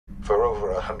For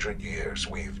over 100 years,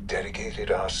 we've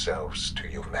dedicated ourselves to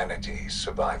humanity's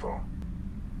survival.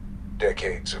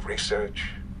 Decades of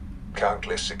research,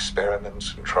 countless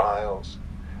experiments and trials,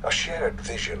 a shared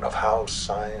vision of how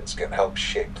science can help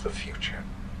shape the future.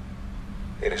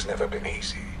 It has never been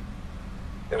easy,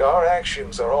 and our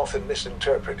actions are often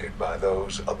misinterpreted by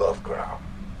those above ground.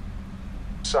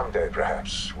 Someday,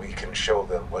 perhaps, we can show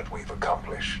them what we've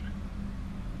accomplished.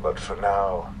 But for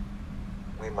now,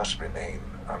 we must remain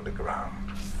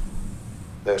underground.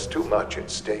 There's too much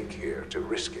at stake here to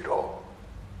risk it all.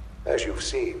 As you've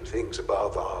seen, things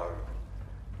above are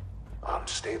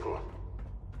unstable.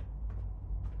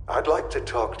 I'd like to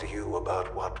talk to you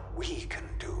about what we can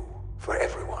do for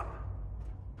everyone.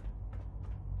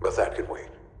 But that can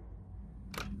wait.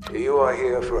 You are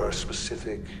here for a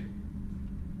specific,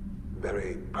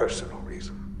 very personal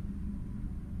reason.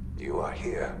 You are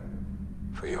here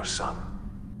for your son.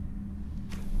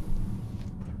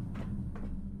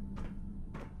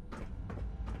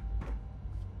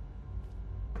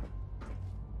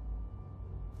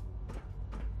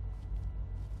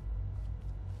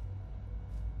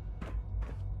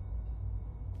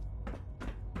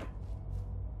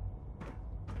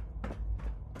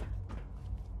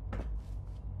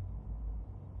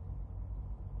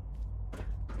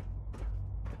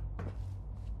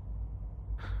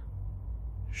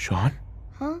 Shaun?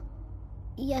 Huh?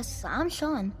 Yes, I'm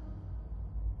Shaun.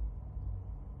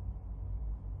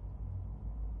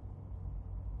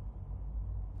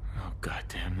 Oh,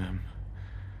 goddamn them.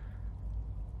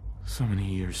 So many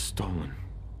years stolen.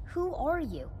 Who are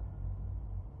you?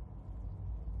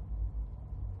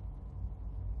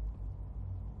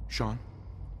 Shaun,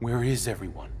 where is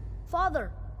everyone?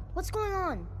 Father, what's going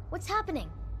on? What's happening?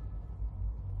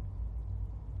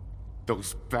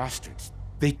 Those bastards.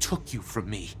 They took you from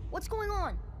me. What's going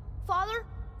on? Father?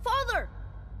 Father!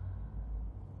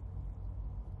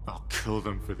 I'll kill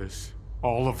them for this.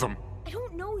 All of them. I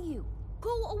don't know you.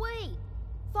 Go away.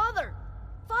 Father!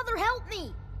 Father, help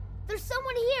me! There's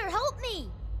someone here, help me!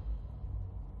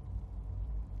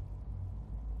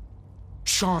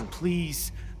 Shaun,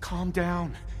 please. Calm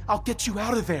down. I'll get you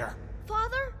out of there.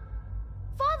 Father?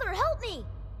 Father, help me!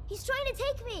 He's trying to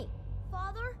take me!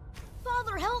 Father?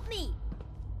 Father, help me!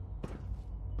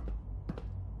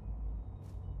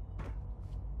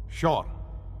 Shaun.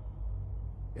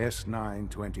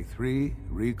 S923,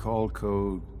 recall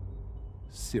code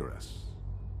Cirrus.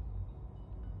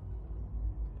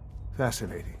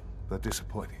 Fascinating, but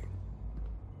disappointing.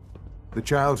 The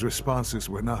child's responses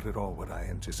were not at all what I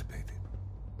anticipated.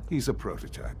 He's a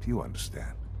prototype, you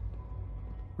understand.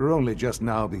 We're only just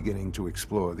now beginning to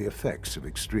explore the effects of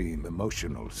extreme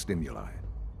emotional stimuli.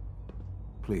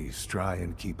 Please try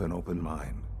and keep an open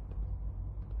mind.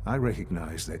 I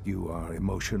recognize that you are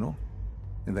emotional,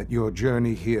 and that your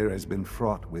journey here has been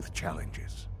fraught with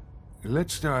challenges.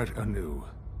 Let's start anew.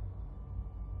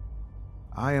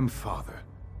 I am Father.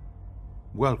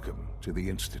 Welcome to the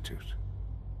Institute.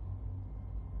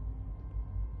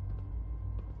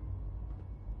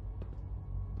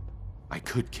 I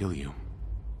could kill you.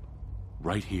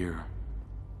 Right here.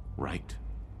 Right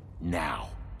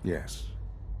now. Yes.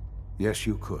 Yes,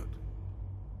 you could.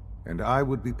 And I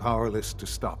would be powerless to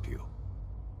stop you.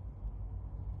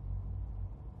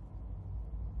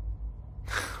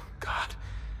 God.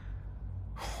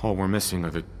 All we're missing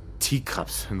are the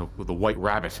teacups and the white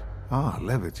rabbit. Ah,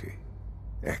 levity.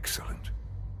 Excellent.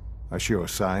 A sure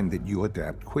sign that you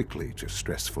adapt quickly to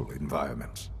stressful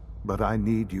environments. But I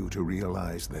need you to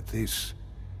realize that this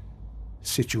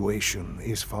situation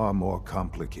is far more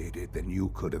complicated than you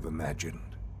could have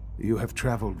imagined. You have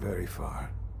traveled very far,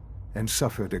 and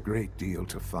suffered a great deal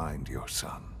to find your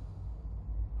son.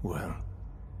 Well,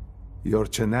 your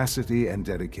tenacity and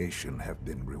dedication have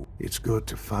been rewarded. It's good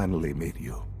to finally meet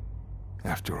you,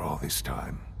 after all this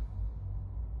time.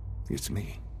 It's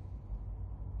me.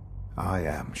 I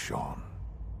am Shaun.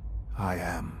 I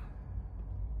am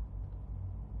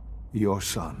your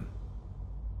son.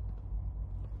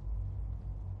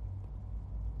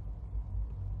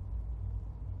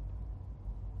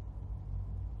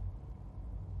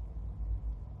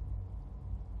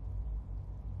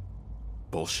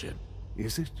 Bullshit.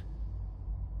 Is it?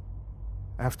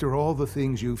 After all the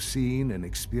things you've seen and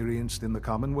experienced in the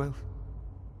Commonwealth?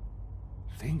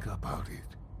 Think about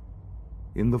it.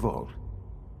 In the vault,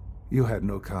 you had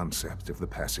no concept of the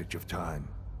passage of time.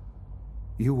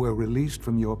 You were released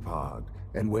from your pod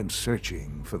and went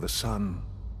searching for the son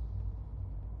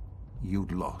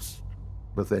you'd lost.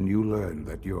 But then you learned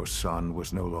that your son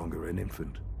was no longer an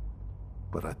infant,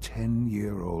 but a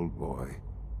 10-year-old boy.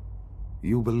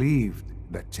 You believed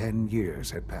that 10 years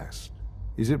had passed.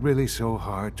 Is it really so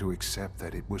hard to accept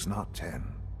that it was not 10,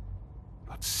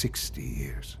 but 60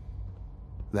 years?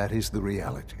 That is the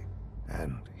reality,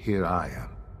 and here I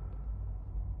am.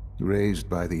 Raised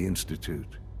by the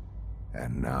Institute,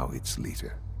 and now its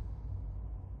leader.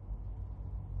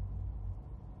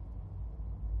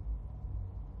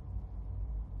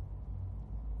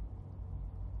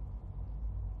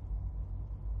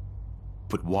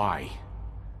 But why?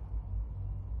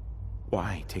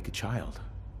 Why take a child?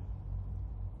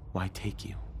 Why take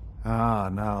you? Ah,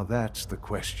 now that's the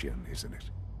question, isn't it?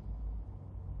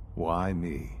 Why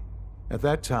me? At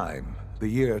that time, the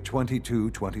year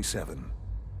 2227,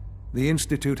 the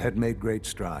Institute had made great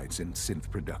strides in synth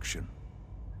production.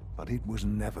 But it was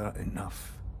never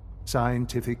enough.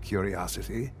 Scientific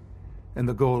curiosity and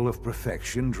the goal of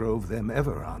perfection drove them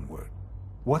ever onward.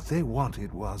 What they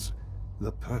wanted was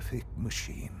the perfect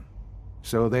machine.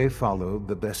 So they followed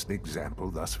the best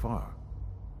example thus far.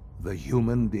 The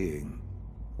human being.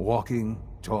 Walking,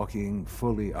 talking,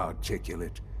 fully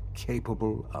articulate,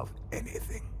 capable of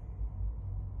anything.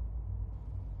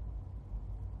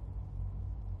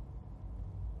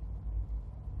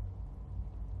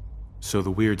 So the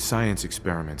weird science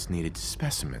experiments needed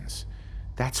specimens.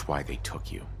 That's why they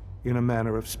took you. In a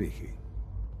manner of speaking,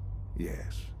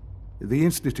 yes. The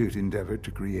Institute endeavored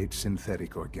to create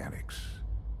synthetic organics.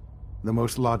 The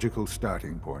most logical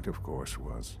starting point, of course,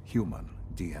 was human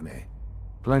DNA.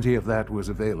 Plenty of that was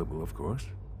available, of course.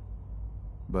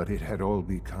 But it had all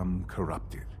become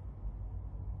corrupted.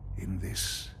 In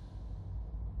this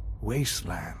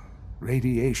wasteland,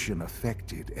 radiation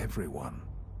affected everyone.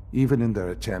 Even in their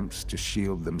attempts to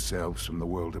shield themselves from the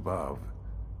world above,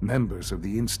 members of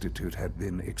the Institute had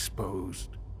been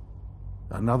exposed.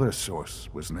 Another source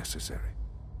was necessary.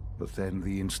 But then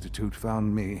the Institute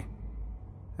found me,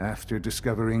 after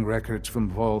discovering records from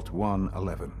Vault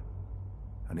 111.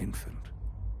 An infant,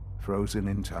 frozen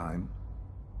in time,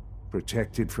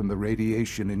 protected from the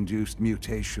radiation-induced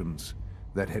mutations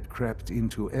that had crept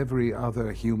into every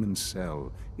other human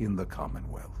cell in the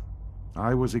Commonwealth.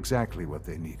 I was exactly what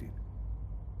they needed.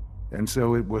 And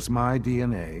so it was my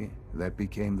DNA that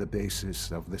became the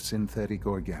basis of the synthetic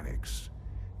organics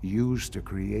used to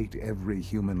create every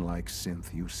human-like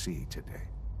synth you see today.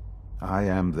 I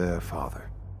am their father.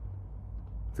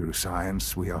 Through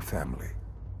science, we are family.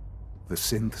 The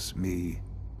synths, me,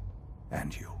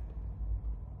 and you.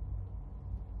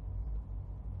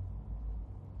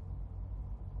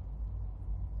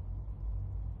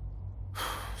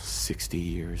 60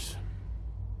 years.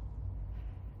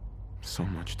 So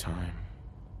much time.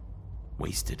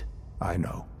 Wasted. I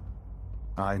know.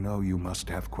 I know you must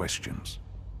have questions.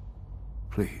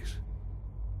 Please.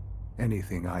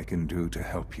 Anything I can do to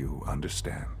help you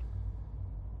understand.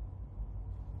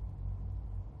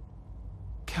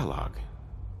 Kellogg.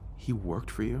 He worked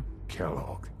for you?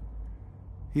 Kellogg.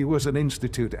 He was an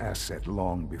Institute asset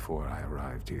long before I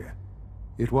arrived here.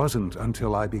 It wasn't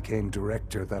until I became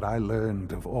director that I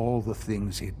learned of all the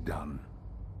things he'd done.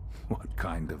 What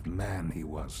kind of man he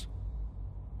was.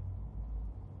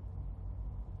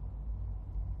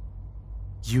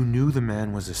 You knew the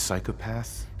man was a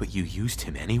psychopath, but you used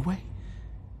him anyway?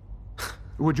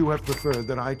 Would you have preferred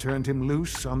that I turned him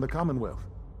loose on the Commonwealth?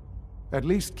 At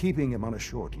least keeping him on a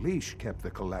short leash kept the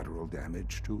collateral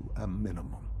damage to a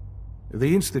minimum.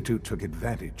 The Institute took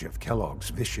advantage of Kellogg's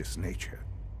vicious nature.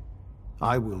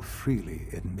 I will freely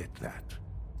admit that.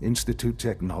 Institute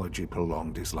technology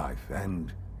prolonged his life,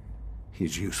 and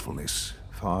his usefulness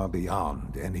far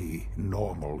beyond any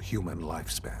normal human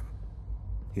lifespan.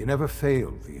 He never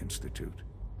failed the Institute,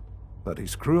 but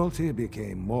his cruelty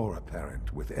became more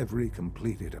apparent with every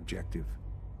completed objective.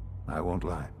 I won't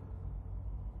lie.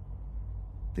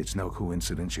 It's no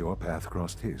coincidence your path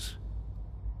crossed his.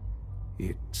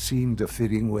 It seemed a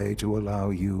fitting way to allow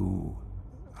you,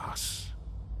 us,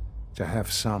 to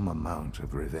have some amount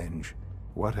of revenge.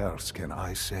 What else can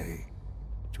I say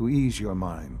to ease your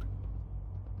mind?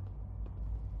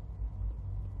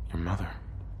 Your mother.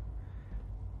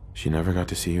 She never got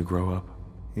to see you grow up?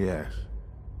 Yes.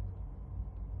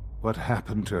 What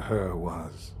happened to her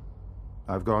was...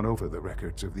 I've gone over the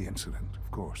records of the incident, of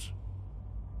course.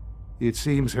 It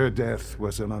seems her death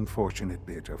was an unfortunate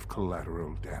bit of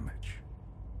collateral damage.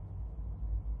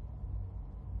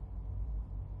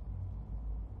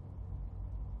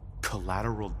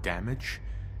 Collateral damage?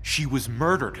 She was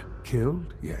murdered!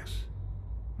 Killed? Yes.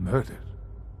 Murdered?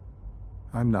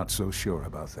 I'm not so sure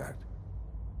about that.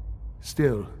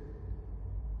 Still,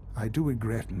 I do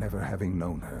regret never having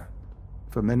known her.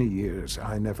 For many years,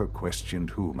 I never questioned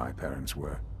who my parents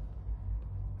were.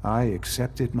 I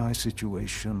accepted my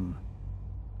situation,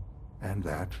 and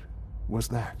that was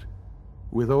that.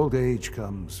 With old age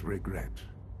comes regret.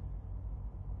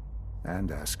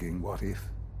 And asking what if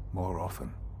more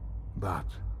often. But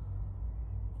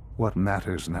what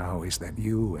matters now is that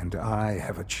you and I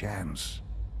have a chance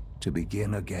to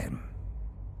begin again.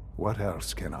 What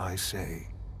else can I say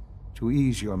to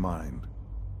ease your mind?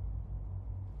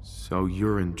 So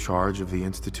you're in charge of the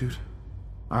Institute?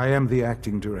 I am the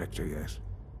acting director, yes.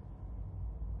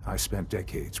 I spent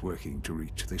decades working to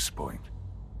reach this point.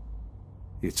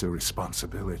 It's a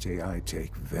responsibility I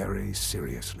take very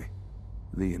seriously.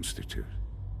 The Institute.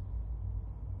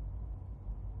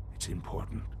 It's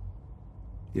important.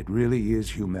 It really is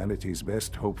humanity's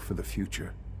best hope for the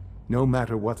future, no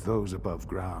matter what those above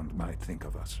ground might think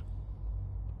of us.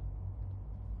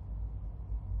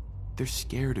 They're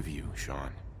scared of you,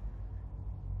 Shaun.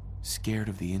 Scared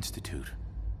of the Institute.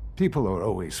 People are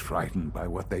always frightened by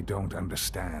what they don't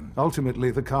understand.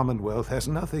 Ultimately, the Commonwealth has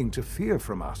nothing to fear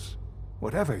from us.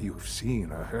 Whatever you've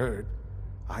seen or heard,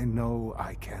 I know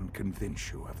I can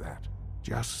convince you of that.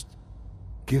 Just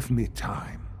give me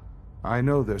time. I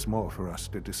know there's more for us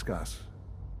to discuss.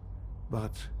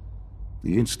 But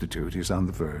the Institute is on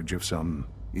the verge of some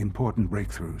important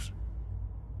breakthroughs.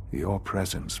 Your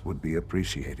presence would be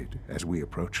appreciated as we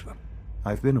approach them.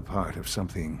 I've been a part of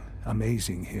something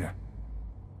amazing here.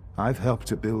 I've helped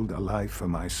to build a life for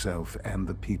myself and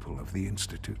the people of the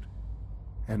Institute.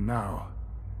 And now,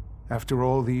 after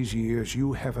all these years,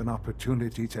 you have an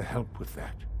opportunity to help with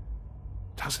that.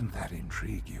 Doesn't that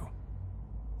intrigue you?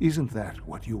 Isn't that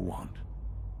what you want?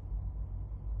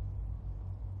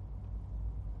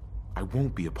 I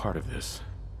won't be a part of this.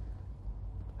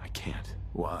 I can't.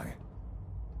 Why?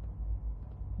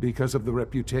 Because of the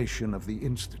reputation of the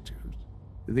Institute.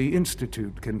 The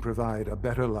Institute can provide a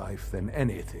better life than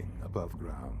anything above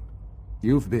ground.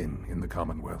 You've been in the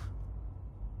Commonwealth.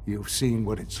 You've seen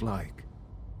what it's like.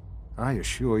 I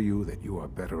assure you that you are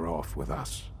better off with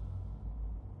us.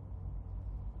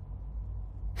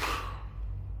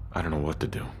 I don't know what to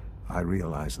do. I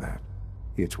realize that.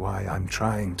 It's why I'm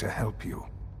trying to help you.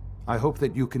 I hope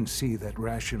that you can see that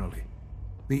rationally.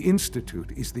 The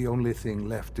Institute is the only thing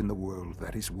left in the world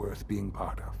that is worth being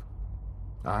part of.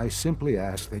 I simply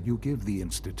ask that you give the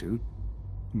Institute,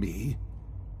 me,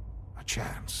 a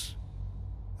chance.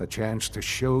 A chance to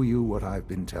show you what I've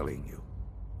been telling you.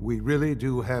 We really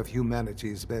do have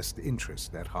humanity's best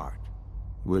interest at heart.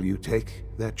 Will you take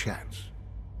that chance?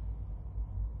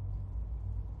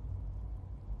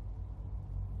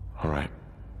 All right.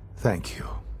 Thank you.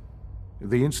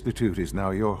 The Institute is now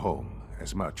your home,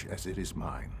 as much as it is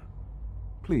mine.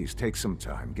 Please take some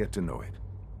time, get to know it.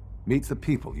 Meet the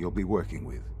people you'll be working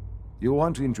with. You'll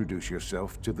want to introduce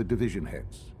yourself to the division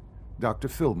heads. Dr.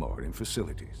 Fillmore in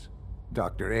Facilities,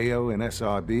 Dr. Ao in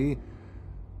SRB,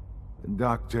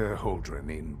 Dr. Holdren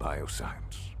in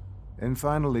Bioscience, and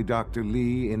finally Dr.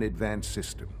 Lee in Advanced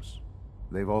Systems.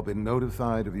 They've all been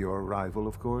notified of your arrival,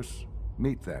 of course.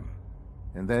 Meet them,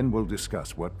 and then we'll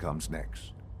discuss what comes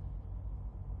next.